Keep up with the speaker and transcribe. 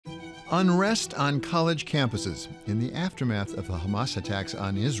Unrest on college campuses. In the aftermath of the Hamas attacks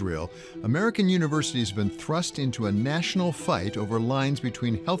on Israel, American universities have been thrust into a national fight over lines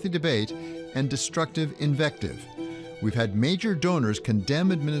between healthy debate and destructive invective. We've had major donors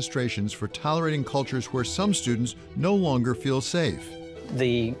condemn administrations for tolerating cultures where some students no longer feel safe.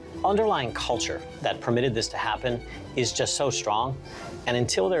 The underlying culture that permitted this to happen is just so strong. And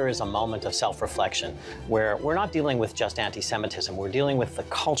until there is a moment of self-reflection where we're not dealing with just anti-Semitism, we're dealing with the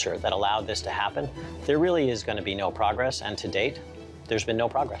culture that allowed this to happen, there really is going to be no progress. And to date, there's been no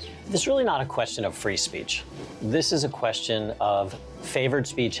progress. This is really not a question of free speech. This is a question of favored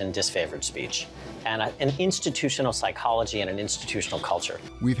speech and disfavored speech, and an institutional psychology and an institutional culture.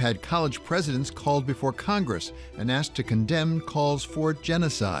 We've had college presidents called before Congress and asked to condemn calls for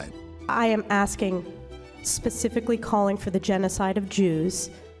genocide. I am asking, specifically calling for the genocide of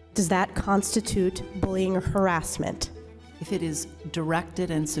Jews. Does that constitute bullying or harassment? If it is directed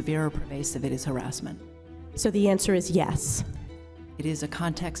and severe or pervasive, it is harassment. So the answer is yes. It is a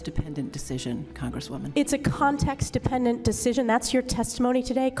context-dependent decision, Congresswoman. It's a context-dependent decision. That's your testimony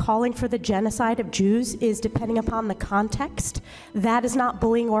today. Calling for the genocide of Jews is depending upon the context. That is not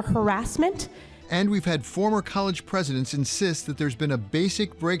bullying or harassment. And we've had former college presidents insist that there's been a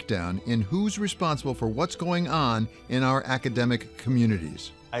basic breakdown in who's responsible for what's going on in our academic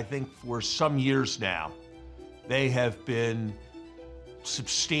communities. I think for some years now, they have been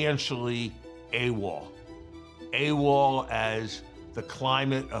substantially AWOL. AWOL as the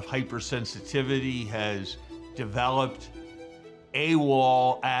climate of hypersensitivity has developed,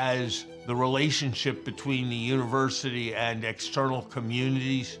 AWOL as the relationship between the university and external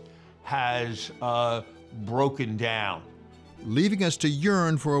communities has broken down. Leaving us to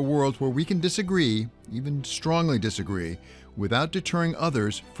yearn for a world where we can disagree, even strongly disagree, without deterring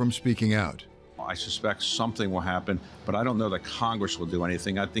others from speaking out. I suspect something will happen, but I don't know that Congress will do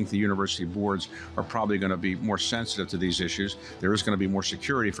anything. I think the university boards are probably going to be more sensitive to these issues. There is going to be more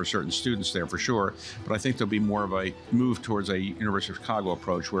security for certain students there for sure, but I think there'll be more of a move towards a University of Chicago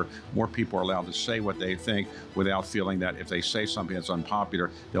approach where more people are allowed to say what they think without feeling that if they say something that's unpopular,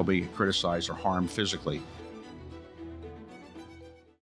 they'll be criticized or harmed physically.